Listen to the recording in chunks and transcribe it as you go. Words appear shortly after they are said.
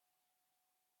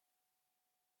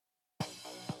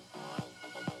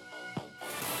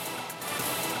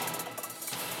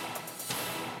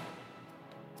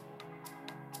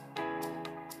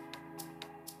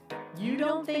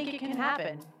don't think it can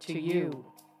happen to you.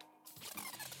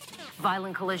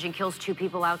 Violent collision kills 2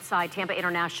 people outside Tampa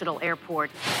International Airport.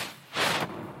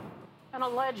 An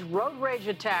alleged road rage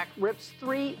attack rips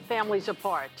 3 families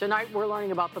apart. Tonight, we're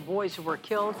learning about the boys who were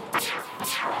killed.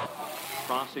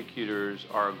 Prosecutors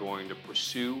are going to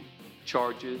pursue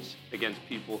charges against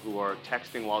people who are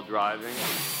texting while driving.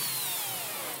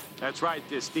 That's right.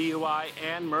 This DUI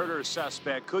and murder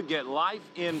suspect could get life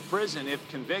in prison if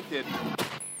convicted.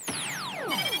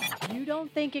 You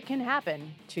don't think it can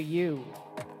happen to you.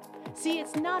 See,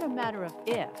 it's not a matter of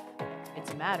if, it's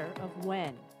a matter of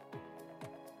when.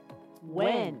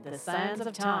 When the sands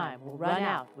of time will run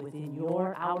out within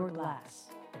your hourglass.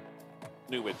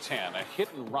 New at 10, a hit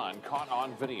and run caught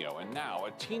on video, and now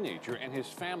a teenager and his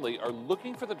family are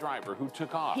looking for the driver who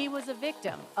took off. He was a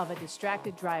victim of a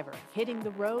distracted driver hitting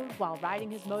the road while riding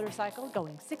his motorcycle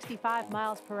going 65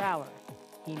 miles per hour.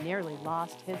 He nearly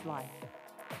lost his life.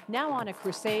 Now on a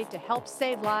crusade to help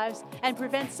save lives and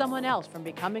prevent someone else from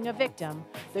becoming a victim,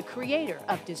 the creator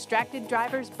of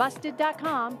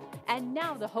DistractedDriversBusted.com and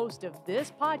now the host of this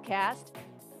podcast,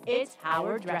 it's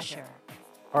Howard Drescher.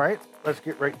 All right, let's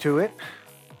get right to it.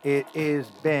 It has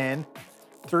been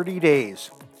 30 days.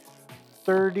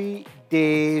 30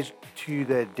 days to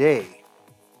the day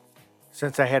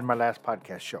since I had my last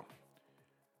podcast show.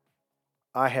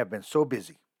 I have been so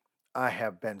busy.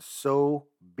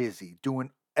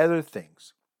 Doing other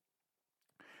things.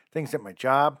 Things at my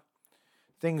job,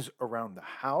 things around the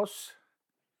house.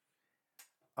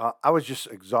 I was just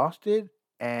exhausted,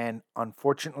 and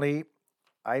unfortunately,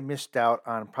 I missed out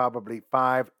on probably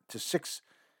 5 to 6,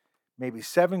 maybe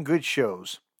 7 good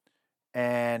shows,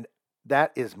 and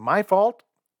that is my fault.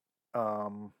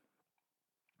 I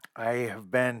have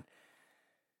been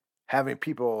having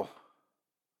people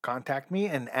contact me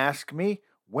and ask me,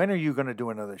 when are you going to do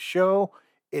another show?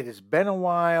 It has been a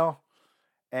while,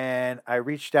 and I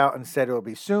reached out and said it'll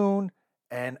be soon,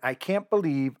 and I can't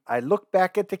believe I look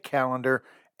back at the calendar,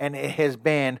 and it has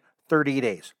been 30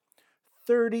 days.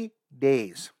 30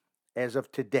 days as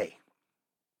of today.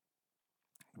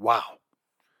 Wow.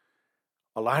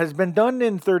 A lot has been done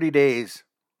in 30 days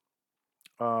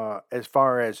as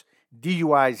far as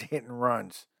DUIs, hit and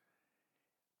runs.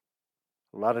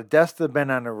 A lot of deaths have been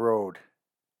on the road.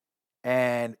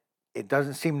 And it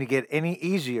doesn't seem to get any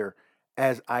easier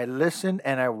as I listen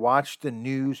and I watch the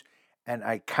news and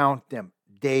I count them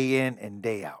day in and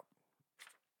day out.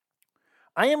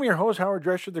 I am your host, Howard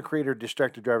Drescher, the creator of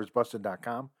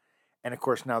DistractedDriversBusted.com. And, of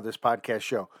course, now this podcast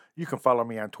show. You can follow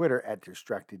me on Twitter at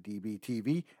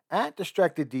DistractedDBTV, at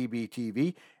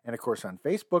DistractedDBTV, and, of course, on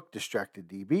Facebook,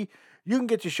 DistractedDB. You can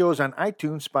get your shows on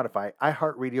iTunes, Spotify,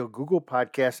 iHeartRadio, Google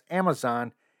Podcasts,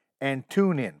 Amazon, and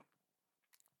TuneIn.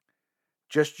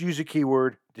 Just use the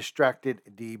keyword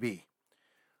DistractedDB.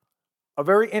 A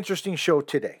very interesting show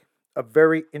today.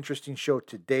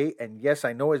 And yes,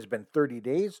 I know it's been 30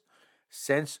 days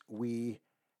since we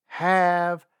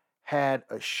have had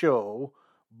a show,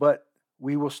 but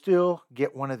we will still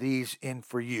get one of these in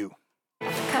for you.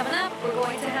 Coming up, we're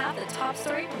going to have the top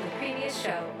story from the previous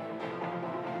show.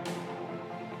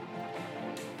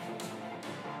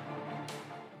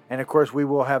 And, of course, we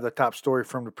will have the top story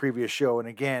from the previous show. And,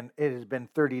 again, it has been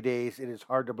 30 days. It is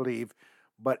hard to believe,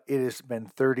 but it has been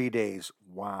 30 days.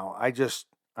 Wow. I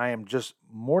am just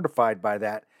mortified by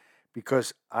that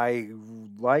because I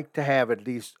like to have at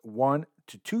least 1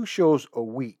 to 2 shows a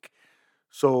week.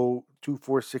 So 2,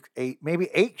 4, 6, 8, maybe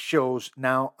 8 shows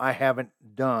now I haven't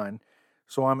done.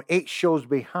 So I'm 8 shows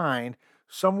behind.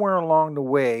 Somewhere along the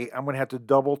way, I'm going to have to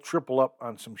double, triple up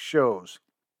on some shows.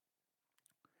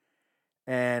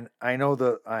 And I know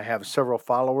that I have several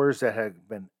followers that have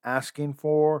been asking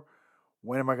for,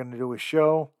 when am I going to do a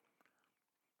show?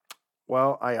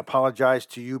 Well, I apologize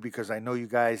to you because I know you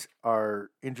guys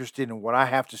are interested in what I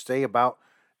have to say about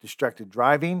distracted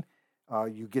driving.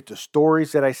 You get the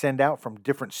stories that I send out from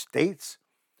different states.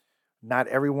 Not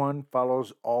everyone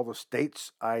follows all the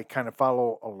states. I kind of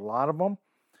follow a lot of them.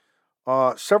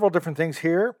 Several different things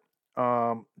here.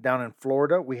 Down in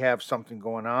Florida, we have something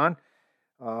going on.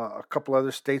 A couple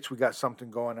other states, we got something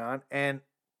going on. And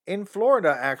in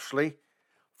Florida, actually,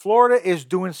 Florida is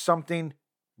doing something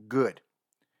good.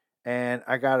 And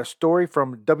I got a story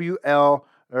from WPLG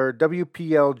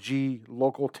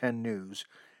Local 10 News.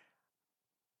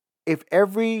 If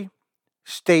every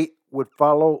state would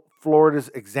follow Florida's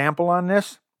example on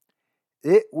this,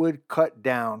 it would cut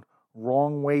down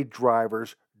wrong way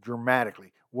drivers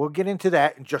dramatically. We'll get into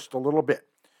that in just a little bit.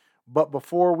 But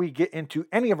before we get into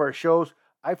any of our shows,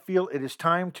 I feel it is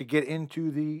time to get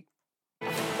into the...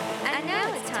 And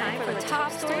now it's time for the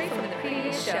top story from the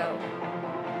previous show.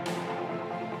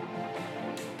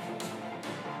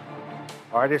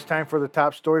 All right, it's time for the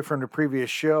top story from the previous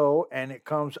show, and it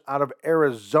comes out of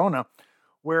Arizona,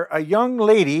 where a young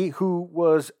lady who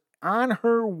was on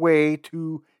her way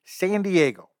to San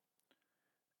Diego,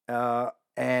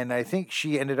 and I think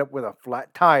she ended up with a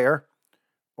flat tire,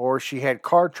 or she had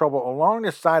car trouble along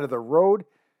the side of the road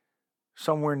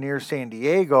somewhere near San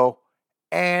Diego,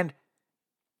 and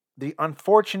the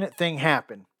unfortunate thing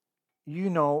happened. You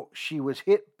know, she was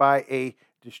hit by a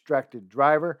distracted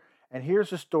driver. And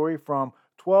here's a story from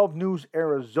 12 News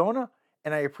Arizona,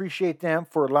 and I appreciate them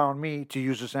for allowing me to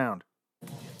use the sound.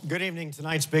 Good evening.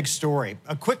 Tonight's big story.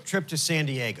 A quick trip to San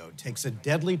Diego takes a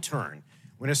deadly turn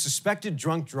when a suspected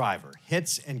drunk driver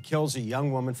hits and kills a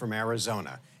young woman from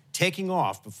Arizona, taking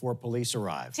off before police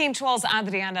arrive. Team 12's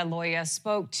Adriana Loya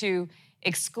spoke to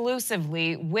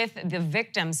exclusively with the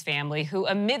victim's family, who,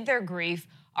 amid their grief,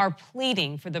 are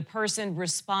pleading for the person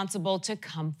responsible to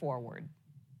come forward.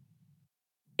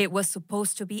 It was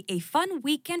supposed to be a fun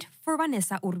weekend for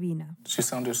Vanessa Urbina. She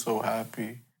sounded so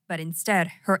happy. But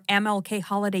instead, her MLK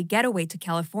holiday getaway to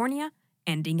California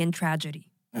ending in tragedy.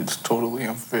 It's totally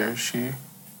unfair. She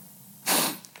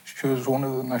was one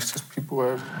of the nicest people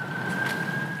ever.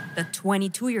 The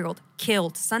 22-year-old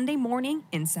killed Sunday morning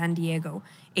in San Diego.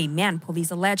 A man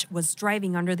police allege was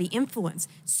driving under the influence,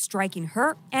 striking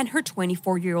her and her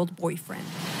 24-year-old boyfriend.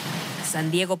 San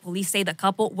Diego police say the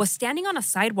couple was standing on a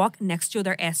sidewalk next to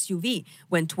their SUV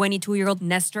when 22-year-old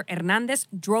Nestor Hernandez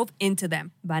drove into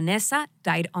them. Vanessa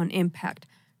died on impact.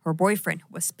 Her boyfriend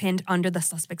was pinned under the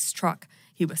suspect's truck.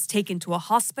 He was taken to a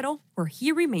hospital where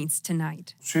he remains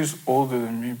tonight. She's older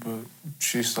than me, but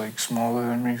she's like smaller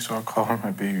than me, so I call her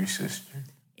my baby sister.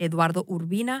 Eduardo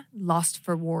Urbina lost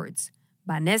for words.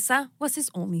 Vanessa was his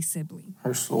only sibling.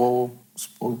 Her soul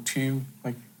spoke to you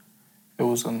like it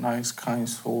was a nice, kind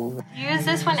soul. Use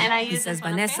this one and I use He says this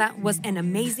one, Vanessa okay? was an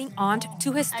amazing aunt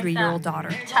to his 3-year-old daughter.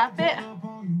 Tap it.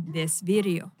 This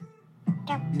video,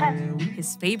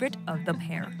 his favorite of the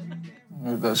pair.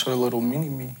 That's her little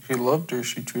mini-me. She loved her.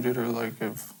 She treated her like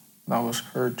if that was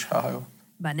her child.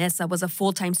 Vanessa was a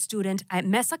full-time student at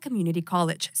Mesa Community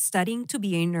College, studying to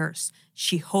be a nurse.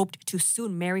 She hoped to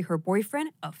soon marry her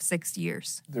boyfriend of 6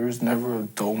 years. There was never a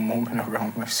dull moment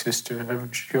around my sister.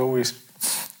 She always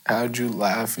had you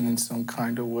laughing in some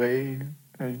kind of way.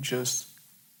 And just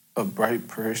a bright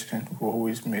person who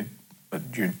always made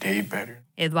your day better.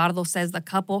 Eduardo says the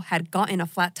couple had gotten a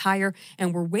flat tire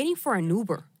and were waiting for an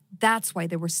Uber. That's why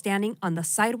they were standing on the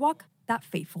sidewalk that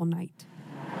fateful night.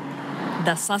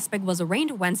 The suspect was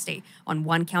arraigned Wednesday on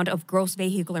one count of gross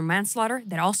vehicular manslaughter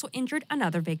that also injured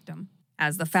another victim.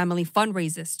 As the family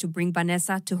fundraises to bring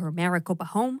Vanessa to her Maricopa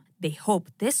home, they hope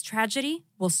this tragedy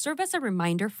will serve as a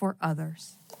reminder for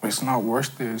others. It's not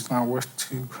worth it. It's not worth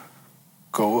to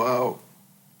go out,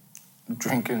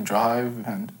 drink and drive,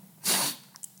 and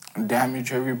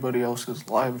damage everybody else's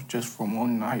life just from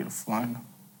one night of fun.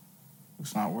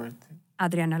 It's not worth it.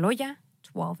 Adriana Loya,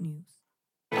 12 News.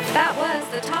 That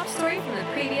was the top story from the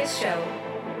previous show.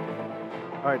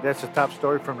 All right, that's the top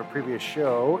story from the previous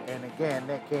show. And again,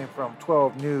 that came from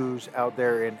 12 News out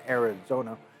there in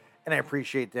Arizona. And I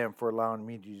appreciate them for allowing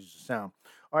me to use the sound.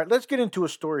 All right, let's get into a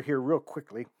story here real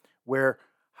quickly where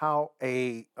how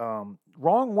a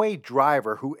wrong-way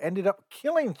driver who ended up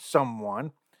killing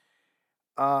someone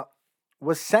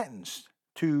was sentenced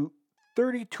to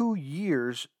 32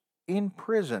 years in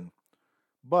prison.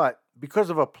 But because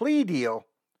of a plea deal,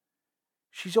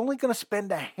 she's only going to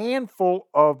spend a handful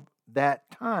of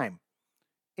that time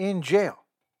in jail,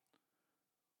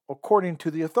 according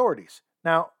to the authorities.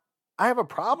 Now, I have a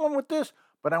problem with this,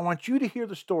 but I want you to hear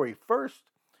the story first.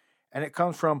 And it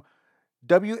comes from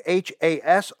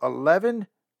WHAS 11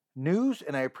 News,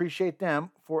 and I appreciate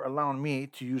them for allowing me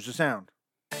to use the sound.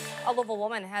 A Louisville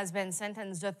woman has been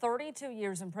sentenced to 32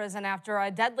 years in prison after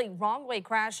a deadly wrong-way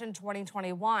crash in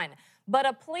 2021. But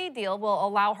a plea deal will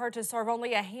allow her to serve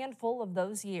only a handful of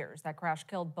those years. That crash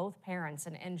killed both parents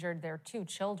and injured their 2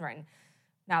 children.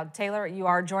 Now, Taylor, you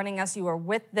are joining us. You were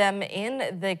with them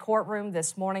in the courtroom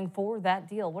this morning for that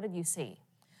deal. What did you see?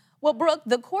 Well, Brooke,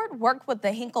 the court worked with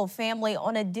the Hinkle family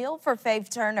on a deal for Faith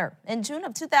Turner. In June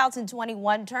of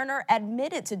 2021, Turner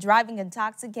admitted to driving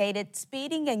intoxicated,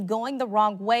 speeding, and going the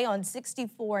wrong way on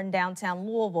 64 in downtown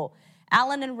Louisville.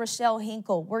 Alan and Rochelle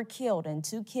Hinkle were killed and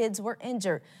 2 kids were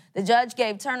injured. The judge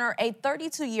gave Turner a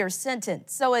 32-year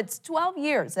sentence, so it's 12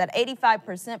 years at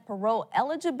 85% parole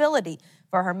eligibility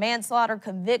for her manslaughter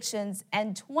convictions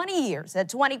and 20 years at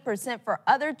 20% for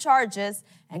other charges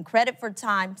and credit for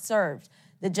time served.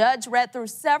 The judge read through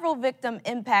several victim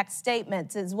impact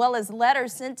statements as well as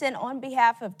letters sent in on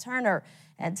behalf of Turner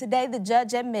And today, the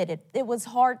judge admitted it was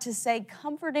hard to say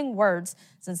comforting words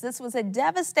since this was a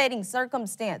devastating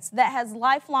circumstance that has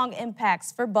lifelong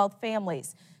impacts for both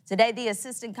families. Today, the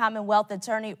assistant Commonwealth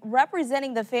attorney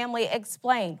representing the family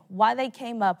explained why they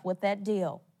came up with that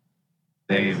deal.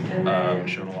 They've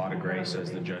shown a lot of grace,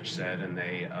 as the judge said, and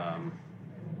they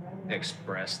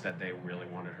expressed that they really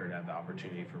wanted her to have the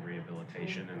opportunity for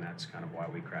rehabilitation, and that's kind of why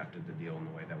we crafted the deal in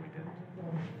the way that we did.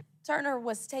 Turner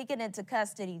was taken into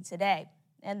custody today,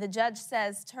 and the judge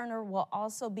says Turner will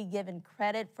also be given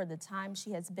credit for the time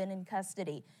she has been in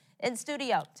custody. In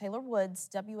studio, Taylor Woods,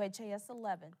 WHAS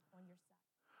 11.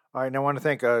 All right, and I want to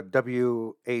thank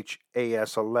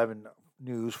WHAS 11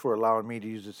 News for allowing me to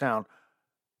use the sound.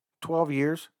 12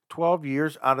 years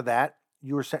out of that,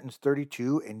 you were sentenced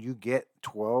 32 and you get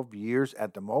 12 years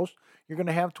at the most. You're going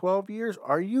to have 12 years?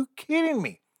 Are you kidding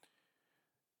me?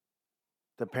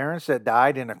 The parents that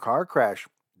died in a car crash,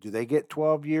 do they get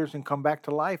 12 years and come back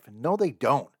to life? No, they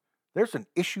don't. There's an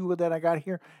issue with that I got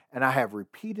here, and I have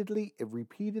repeatedly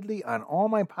on all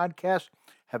my podcasts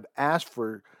have asked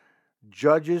for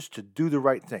judges to do the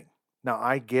right thing. Now,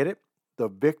 I get it. The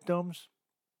victims,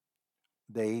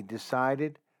 they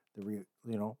decided, the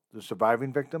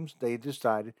surviving victims, they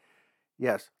decided,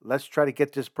 yes, let's try to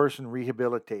get this person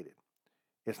rehabilitated.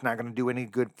 It's not going to do any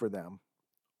good for them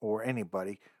or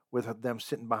anybody with them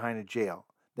sitting behind a jail.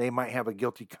 They might have a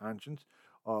guilty conscience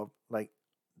of, like,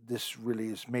 this really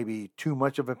is maybe too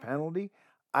much of a penalty.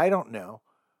 I don't know.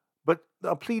 But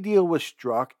a plea deal was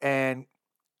struck, and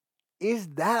is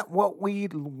that what we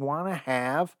want to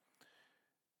have?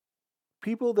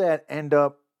 People that end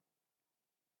up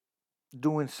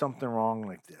doing something wrong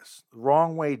like this,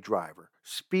 wrong way driver,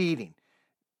 speeding,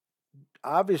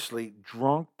 obviously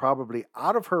drunk, probably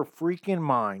out of her freaking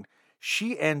mind,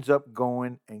 she ends up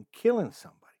going and killing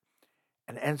somebody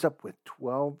and ends up with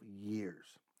 12 years.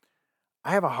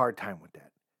 I have a hard time with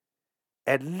that.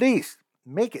 At least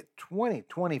make it 20,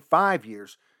 25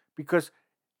 years, because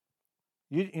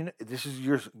you know, this is,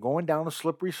 you're going down a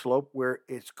slippery slope where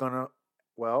it's going to,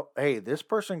 well, hey, this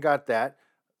person got that,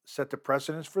 set the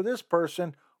precedence for this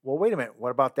person. Well, wait a minute.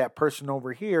 What about that person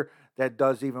over here that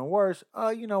does even worse?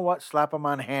 You know what? Slap them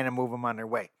on the hand and move them on their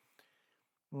way.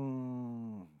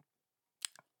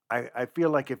 I feel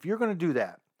like if you're going to do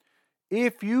that,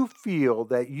 if you feel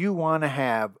that you want to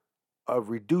have a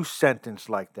reduced sentence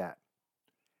like that,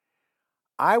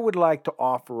 I would like to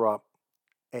offer up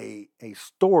a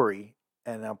story,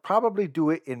 and I'll probably do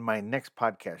it in my next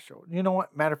podcast show. You know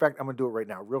what? Matter of fact, I'm going to do it right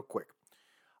now, real quick.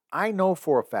 I know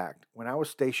for a fact, when I was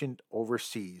stationed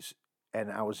overseas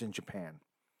and I was in Japan,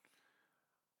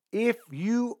 if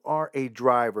you are a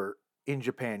driver in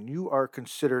Japan, you are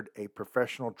considered a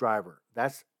professional driver.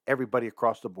 That's everybody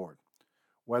across the board.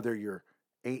 Whether you're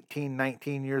 18,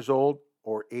 19 years old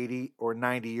or 80 or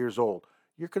 90 years old,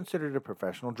 you're considered a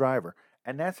professional driver.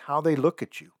 And that's how they look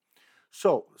at you.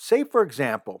 So, say for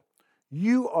example,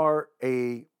 you are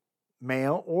a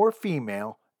male or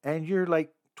female and you're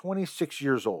like 26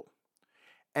 years old.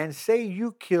 And say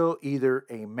you kill either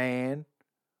a man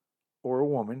or a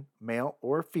woman, male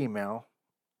or female,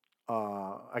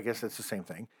 I guess that's the same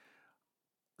thing.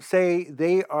 Say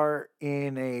they are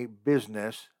in a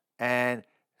business and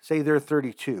say they're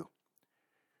 32.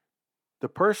 The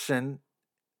person,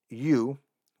 you,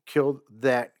 killed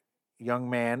that young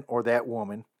man or that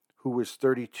woman who was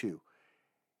 32.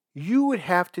 You would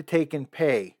have to take and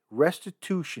pay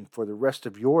restitution for the rest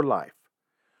of your life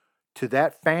to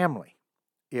that family.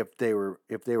 If they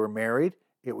were married,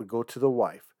 it would go to the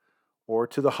wife or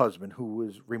to the husband who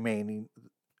was remaining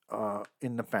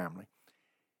in the family.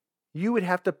 You would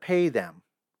have to pay them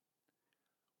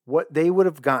what they would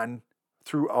have gotten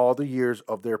through all the years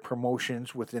of their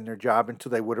promotions within their job until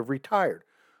they would have retired.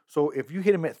 So if you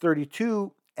hit them at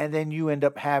 32 and then you end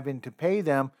up having to pay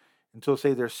them until,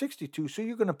 say, they're 62, so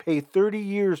you're going to pay 30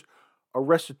 years of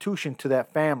restitution to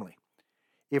that family.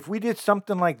 If we did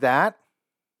something like that,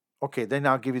 okay, then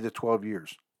I'll give you the 12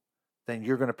 years. Then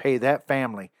you're going to pay that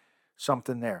family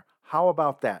something there. How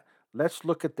about that? Let's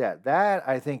look at that. That,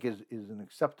 I think, is an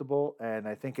acceptable, and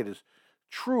I think it is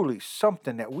truly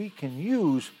something that we can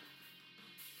use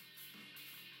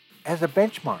as a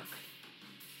benchmark.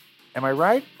 Am I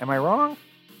right? Am I wrong?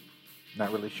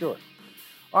 Not really sure.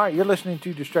 All right, you're listening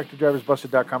to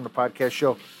DistractedDriversBusted.com, the podcast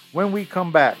show. When we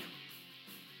come back,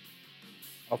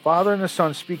 a father and a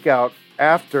son speak out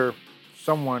after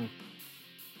someone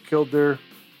killed their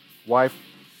wife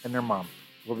and their mom.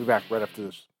 We'll be back right after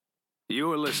this.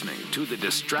 You're listening to the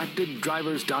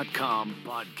DistractedDrivers.com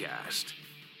podcast.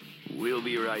 We'll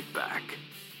be right back.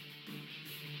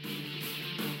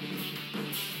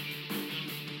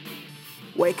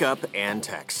 Wake up and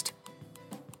text.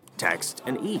 Text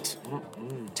and eat.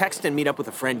 Text and meet up with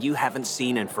a friend you haven't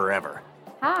seen in forever.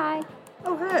 Hi.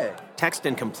 Oh, hey. Text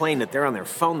and complain that they're on their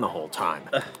phone the whole time.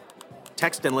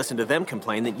 Text and listen to them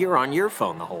complain that you're on your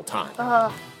phone the whole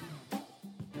time.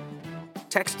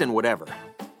 Text and whatever.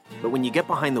 But when you get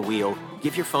behind the wheel,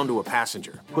 give your phone to a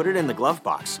passenger. Put it in the glove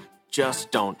box.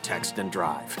 Just don't text and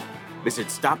drive. Visit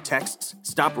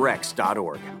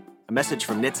StopTextsStopWrecks.org. A message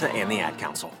from NHTSA and the Ad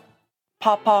Council.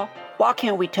 Papa, why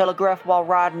can't we telegraph while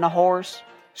riding a horse?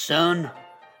 Son,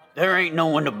 there ain't no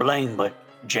one to blame but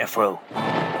Jeffro.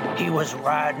 He was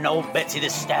riding old Betsy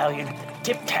the Stallion,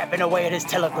 tip-tapping away at his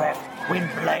telegraph, when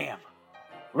blam!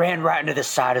 Ran right into the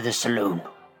side of the saloon.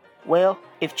 Well,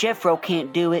 if Jeffro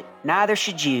can't do it, neither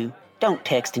should you. Don't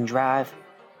text and drive.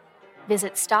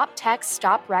 Visit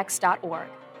StopTextsStopWrecks.org.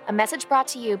 A message brought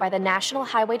to you by the National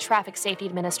Highway Traffic Safety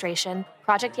Administration,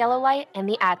 Project Yellow Light, and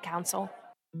the Ad Council.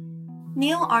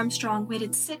 Neil Armstrong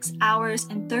waited 6 hours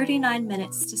and 39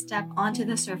 minutes to step onto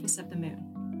the surface of the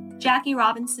moon. Jackie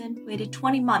Robinson waited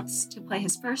 20 months to play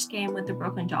his first game with the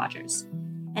Brooklyn Dodgers.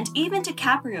 And even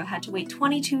DiCaprio had to wait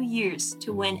 22 years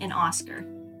to win an Oscar.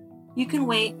 You can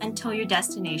wait until your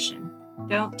destination.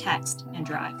 Don't text and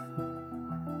drive.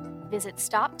 Visit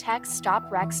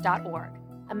StopTextsStopWrecks.org.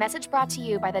 A message brought to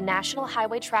you by the National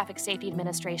Highway Traffic Safety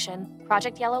Administration,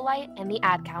 Project Yellow Light, and the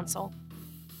Ad Council.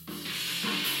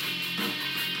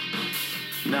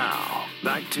 Now,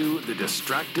 back to the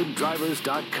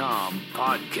DistractedDrivers.com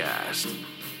podcast.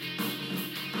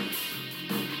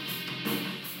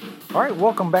 All right,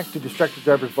 welcome back to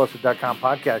DistractedDriversBusted.com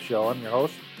podcast show. I'm your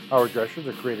host, Howard Drescher,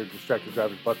 the creator of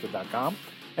DistractedDriversBusted.com.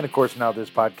 And, of course, now this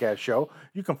podcast show.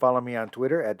 You can follow me on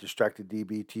Twitter at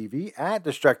DistractedDBTV, at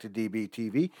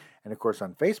DistractedDBTV, and, of course,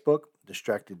 on Facebook,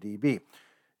 DistractedDB.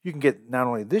 You can get not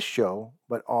only this show,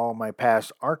 but all my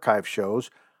past archive shows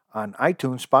on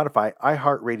iTunes, Spotify,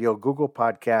 iHeartRadio, Google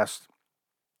Podcasts,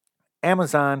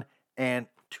 Amazon, and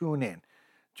TuneIn.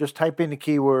 Just type in the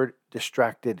keyword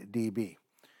DistractedDB.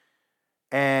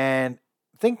 And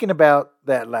thinking about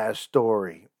that last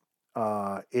story,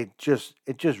 it just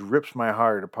rips my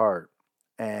heart apart.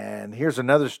 And here's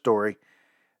another story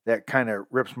that kind of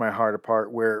rips my heart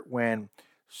apart, where when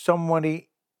somebody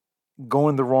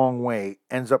going the wrong way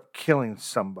ends up killing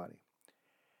somebody,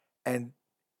 and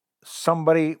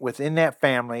somebody within that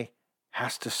family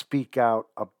has to speak out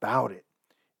about it.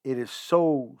 It is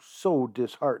so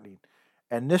disheartening.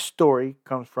 And this story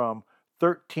comes from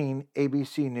 13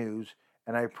 ABC News,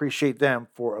 and I appreciate them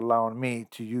for allowing me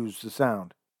to use the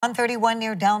sound. 131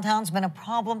 near downtown's been a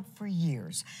problem for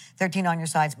years. 13 on your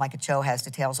side's Micah Cho has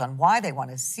details on why they want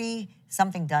to see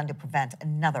something done to prevent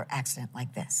another accident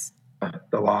like this.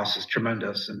 The loss is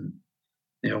tremendous, and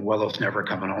Willow's never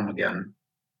coming home again.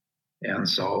 And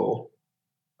so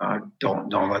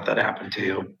don't let that happen to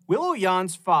you. Willow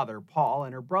Yan's father, Paul,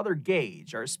 and her brother,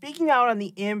 Gage, are speaking out on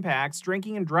the impacts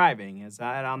drinking and driving has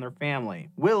had on their family.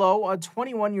 Willow, a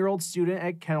 21-year-old student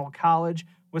at Kendall College,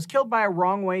 was killed by a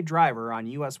wrong-way driver on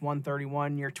US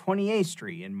 131 near 28th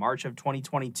Street in March of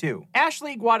 2022.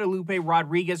 Ashley Guadalupe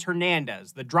Rodriguez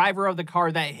Hernandez, the driver of the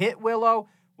car that hit Willow,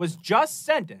 was just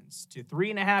sentenced to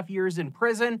 3.5 years in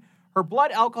prison. Her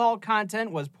blood alcohol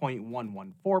content was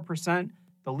 0.114%,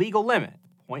 the legal limit,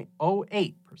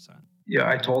 0.08%. Yeah,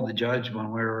 I told the judge when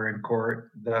we were in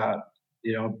court that,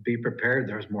 be prepared,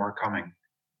 there's more coming,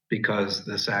 because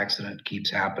this accident keeps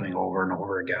happening over and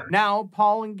over again. Now,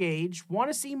 Paul and Gage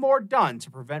want to see more done to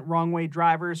prevent wrong-way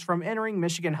drivers from entering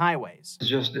Michigan highways. It's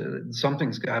just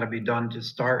something's got to be done to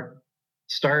start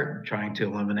trying to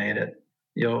eliminate it.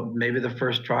 Maybe the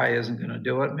first try isn't going to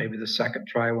do it. Maybe the second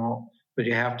try won't, but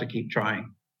you have to keep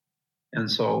trying. And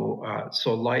so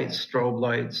lights, strobe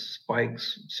lights,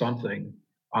 spikes, something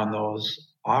on those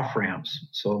off ramps.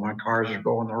 So when cars are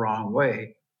going the wrong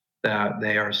way, that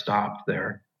they are stopped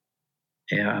there.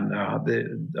 And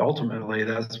ultimately,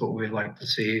 that's what we'd like to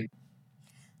see.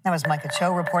 That was Micah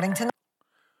Cho reporting tonight.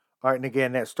 All right, and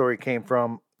again, that story came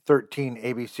from 13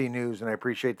 ABC News, and I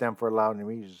appreciate them for allowing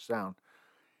me to use the sound.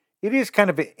 It is kind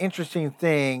of an interesting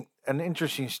thing, an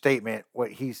interesting statement,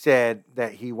 what he said,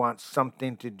 that he wants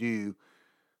something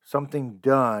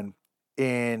done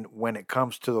when it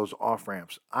comes to those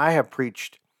off-ramps. I have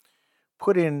preached,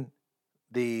 put in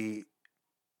the,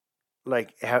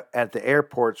 at the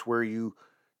airports where you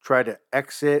try to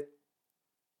exit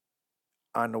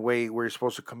on the way where you're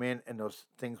supposed to come in, and those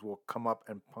things will come up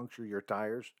and puncture your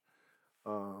tires.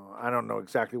 I don't know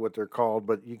exactly what they're called,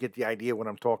 but you get the idea what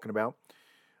I'm talking about.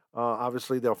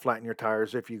 Obviously, they'll flatten your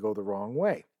tires if you go the wrong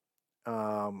way.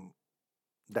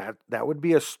 That would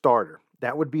be a starter.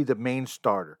 That would be the main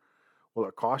starter. Will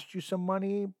it cost you some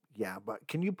money? Yeah, but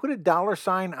can you put a dollar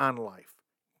sign on life?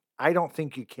 I don't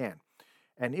think you can.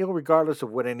 And irregardless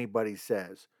of what anybody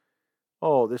says,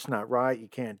 oh, this is not right, you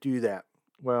can't do that.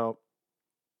 Well,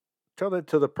 tell that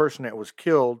to the person that was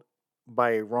killed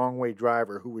by a wrong way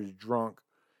driver who was drunk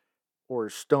or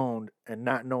stoned and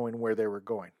not knowing where they were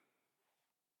going.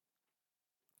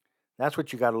 That's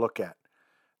what you got to look at.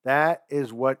 That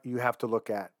is what you have to look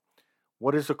at.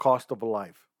 What is the cost of a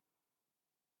life?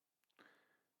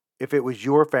 If it was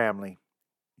your family,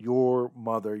 your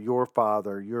mother, your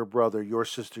father, your brother, your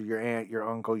sister, your aunt, your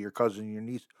uncle, your cousin, your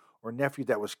niece, or nephew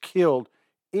that was killed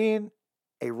in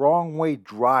a wrong way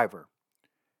driver,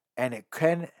 and it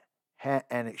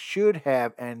should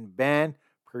have and been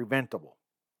preventable,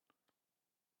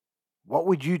 what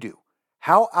would you do?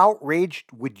 How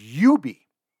outraged would you be?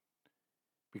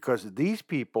 Because these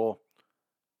people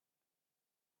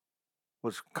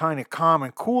was kind of calm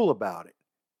and cool about it,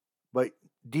 but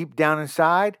deep down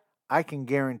inside, I can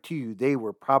guarantee you they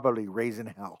were probably raising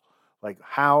hell. Like,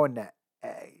 how in that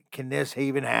can this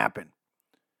even happen?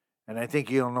 And I think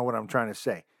you don't know what I'm trying to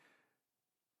say.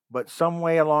 But some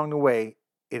way along the way,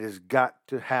 it has got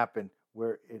to happen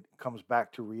where it comes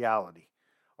back to reality.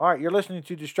 All right, you're listening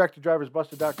to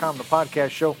DistractedDriversBusted.com, the podcast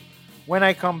show. When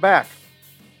I come back,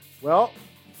 well,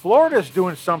 Florida's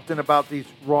doing something about these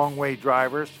wrong way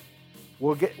drivers.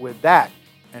 We'll get with that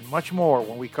and much more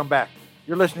when we come back.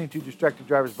 You're listening to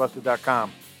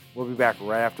DistractedDriversBusted.com. We'll be back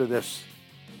right after this.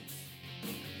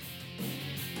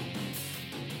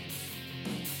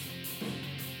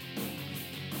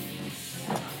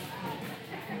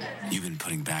 You've been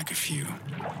putting back a few,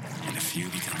 and a few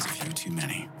becomes a few too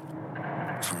many.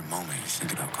 For a moment, you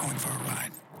think about going for a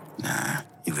ride. Nah,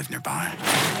 you live nearby.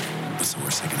 What's the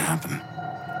worst that can happen?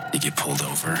 You get pulled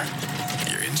over,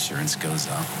 your insurance goes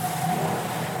up,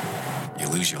 you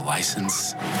lose your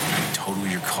license, you total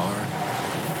your car,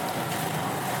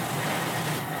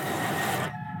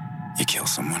 you kill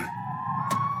someone.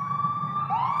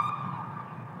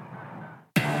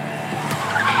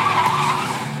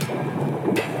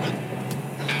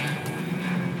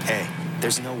 Hey,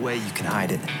 there's no way you can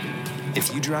hide it.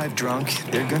 If you drive drunk,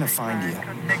 they're gonna find you.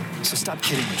 So stop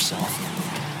kidding yourself.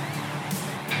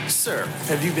 Sir,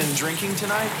 have you been drinking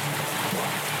tonight?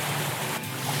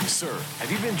 Sir, have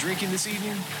you been drinking this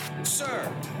evening? Sir,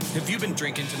 have you been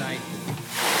drinking tonight?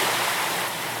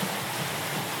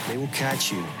 They will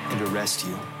catch you and arrest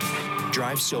you.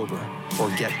 Drive sober or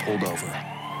get pulled over.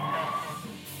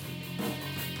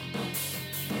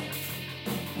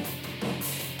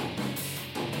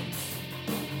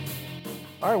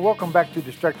 All right, welcome back to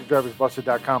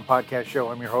DistractedDriversBusted.com podcast show.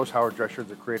 I'm your host, Howard Drescher,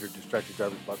 the creator of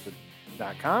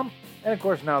DistractedDriversBusted.com, and of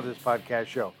course now this podcast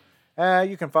show.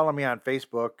 You can follow me on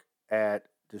Facebook at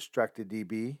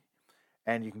DistractedDB,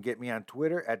 and you can get me on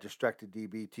Twitter at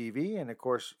DistractedDBTV, and of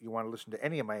course you want to listen to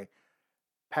any of my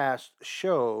past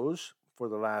shows for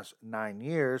the last 9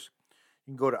 years,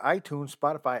 you can go to iTunes,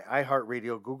 Spotify,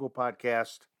 iHeartRadio, Google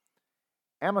Podcast,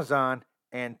 Amazon,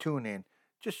 and TuneIn.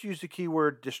 Just use the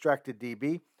keyword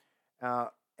DistractedDB,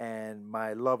 and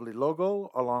my lovely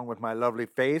logo along with my lovely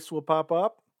face will pop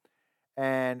up,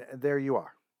 and there you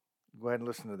are. Go ahead and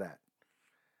listen to that.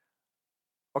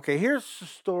 Okay, here's a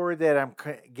story that I'm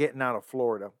getting out of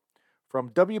Florida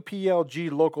from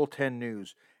WPLG Local 10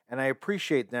 News, and I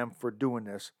appreciate them for doing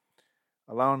this,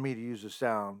 allowing me to use the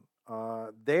sound.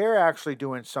 They're actually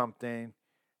doing something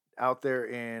out there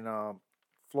in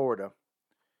Florida.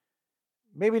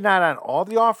 Maybe not on all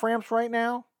the off-ramps right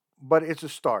now, but it's a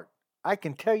start. I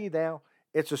can tell you now,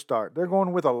 it's a start. They're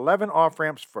going with 11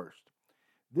 off-ramps first.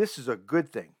 This is a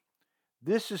good thing.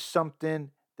 This is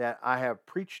something that I have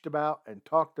preached about and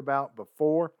talked about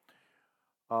before.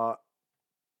 And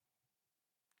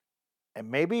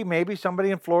maybe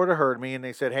somebody in Florida heard me and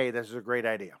they said, hey, this is a great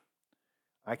idea.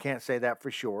 I can't say that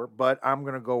for sure, but I'm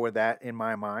going to go with that in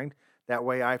my mind. That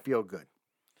way I feel good.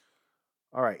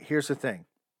 All right, here's the thing.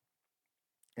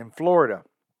 In Florida,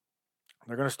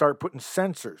 they're going to start putting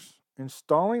sensors,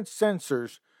 installing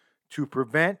sensors to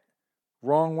prevent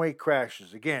wrong way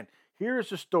crashes. Again,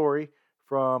 here's a story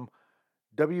from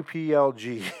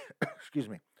WPLG,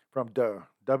 from the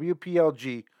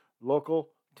WPLG Local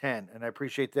 10, and I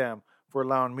appreciate them for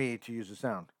allowing me to use the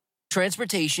sound.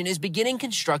 Transportation is beginning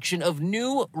construction of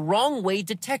new wrong-way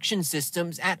detection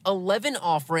systems at 11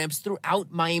 off-ramps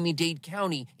throughout Miami-Dade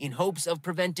County in hopes of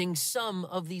preventing some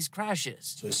of these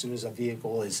crashes. So as soon as a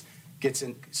vehicle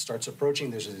starts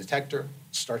approaching, there's a detector,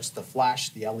 starts to flash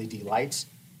the LED lights,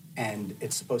 and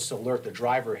it's supposed to alert the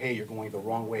driver, hey, you're going the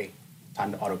wrong way,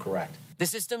 time to autocorrect. The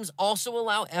systems also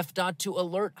allow FDOT to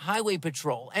alert Highway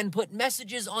Patrol and put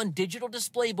messages on digital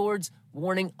display boards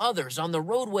warning others on the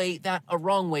roadway that a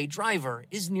wrong-way driver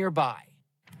is nearby.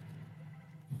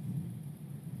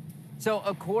 So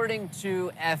according to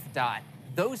FDOT,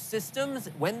 those systems,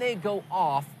 when they go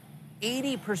off,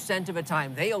 80% of the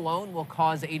time, they alone will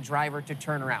cause a driver to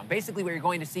turn around. Basically, what you're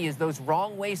going to see is those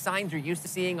wrong-way signs you're used to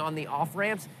seeing on the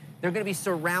off-ramps. They're going to be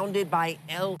surrounded by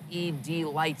LED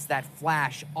lights that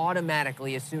flash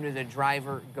automatically as soon as a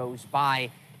driver goes by.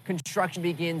 Construction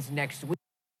begins next week.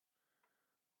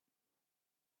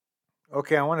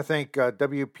 Okay, I want to thank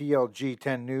WPLG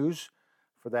 10 News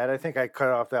for that. I think I cut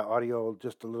off that audio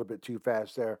just a little bit too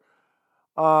fast there.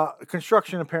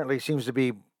 Construction apparently seems to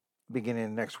be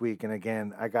beginning next week. And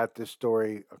again, I got this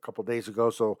story a couple days ago,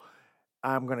 so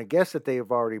I'm going to guess that they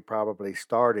have already probably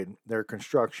started their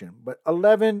construction. But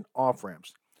 11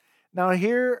 off-ramps. Now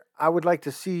here, I would like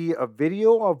to see a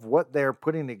video of what they're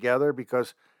putting together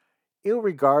because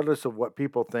irregardless of what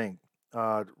people think,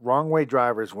 wrong-way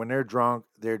drivers, when they're drunk,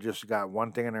 they're just got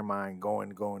one thing in their mind,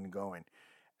 going.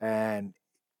 And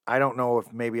I don't know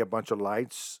if maybe a bunch of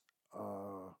lights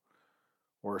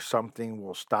or something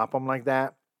will stop them like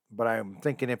that. But I'm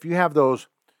thinking if you have those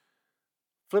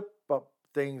flip-up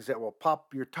things that will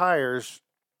pop your tires,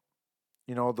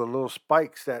 you know, the little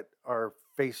spikes that are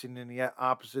facing in the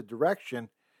opposite direction,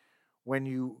 when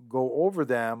you go over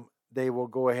them, they will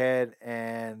go ahead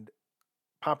and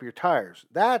pop your tires.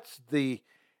 That's the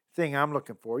thing I'm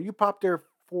looking for. You pop their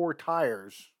 4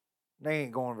 tires, they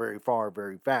ain't going very far,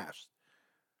 very fast.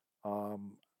 I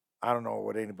don't know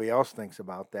what anybody else thinks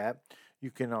about that.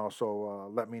 You can also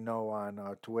let me know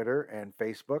on Twitter and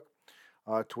Facebook.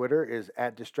 Twitter is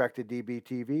at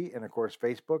DistractedDBTV, and of course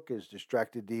Facebook is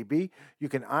DistractedDB. You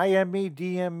can IM me,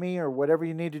 DM me, or whatever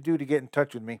you need to do to get in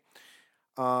touch with me.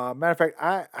 Matter of fact,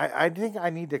 I think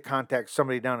I need to contact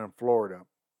somebody down in Florida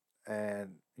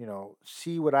and, you know,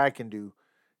 see what I can do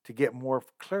to get more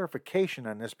clarification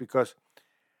on this, because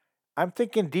I'm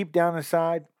thinking deep down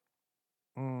inside,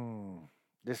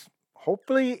 this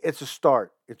hopefully it's a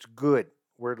start. It's good.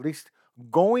 We're at least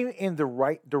going in the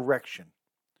right direction,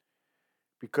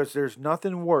 because there's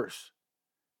nothing worse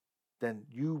than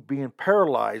you being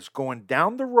paralyzed going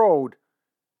down the road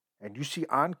and you see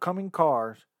oncoming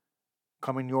cars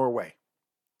coming your way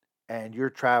and you're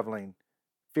traveling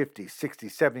 50, 60,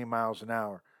 70 miles an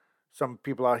hour. Some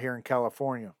people out here in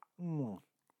California,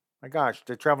 my gosh,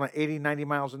 they're traveling 80, 90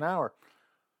 miles an hour.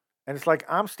 And it's like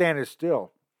I'm standing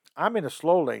still. I'm in a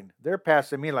slow lane. They're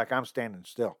passing me like I'm standing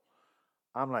still.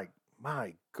 I'm like,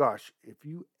 my gosh, if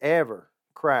you ever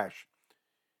crash,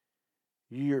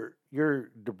 your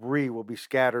debris will be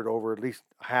scattered over at least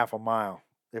half a mile,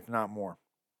 if not more.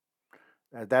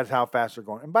 That's how fast they're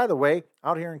going. And by the way,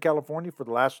 out here in California for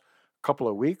the last couple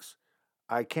of weeks,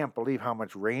 I can't believe how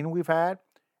much rain we've had,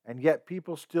 and yet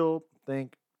people still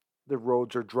think the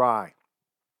roads are dry.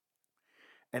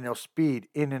 And they'll speed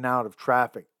in and out of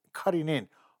traffic, cutting in,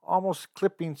 almost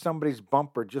clipping somebody's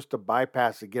bumper just to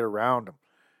bypass to get around them.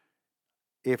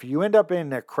 If you end up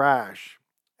in a crash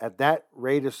at that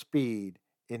rate of speed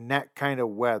in that kind of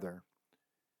weather,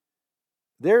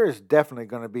 there is definitely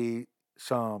going to be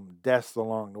some deaths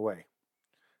along the way.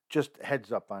 Just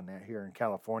heads up on that here in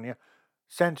California.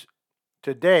 Since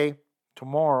today,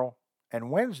 tomorrow, and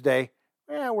Wednesday,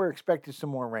 we're expecting some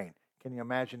more rain. Can you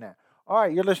imagine that? All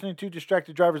right, you're listening to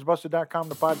DistractedDriversBusted.com,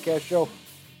 the podcast show.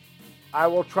 I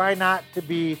will try not to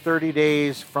be 30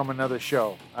 days from another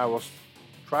show. I will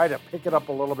try to pick it up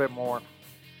a little bit more.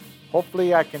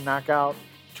 Hopefully I can knock out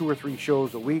 2 or 3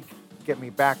 shows a week, get me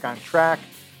back on track.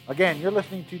 Again, you're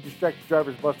listening to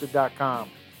DistractedDriversBusted.com.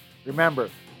 Remember,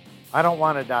 I don't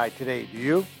want to die today, do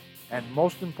you? And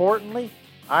most importantly,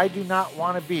 I do not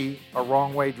want to be a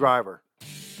wrong-way driver.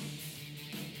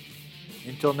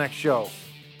 Until next show,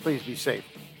 please be safe.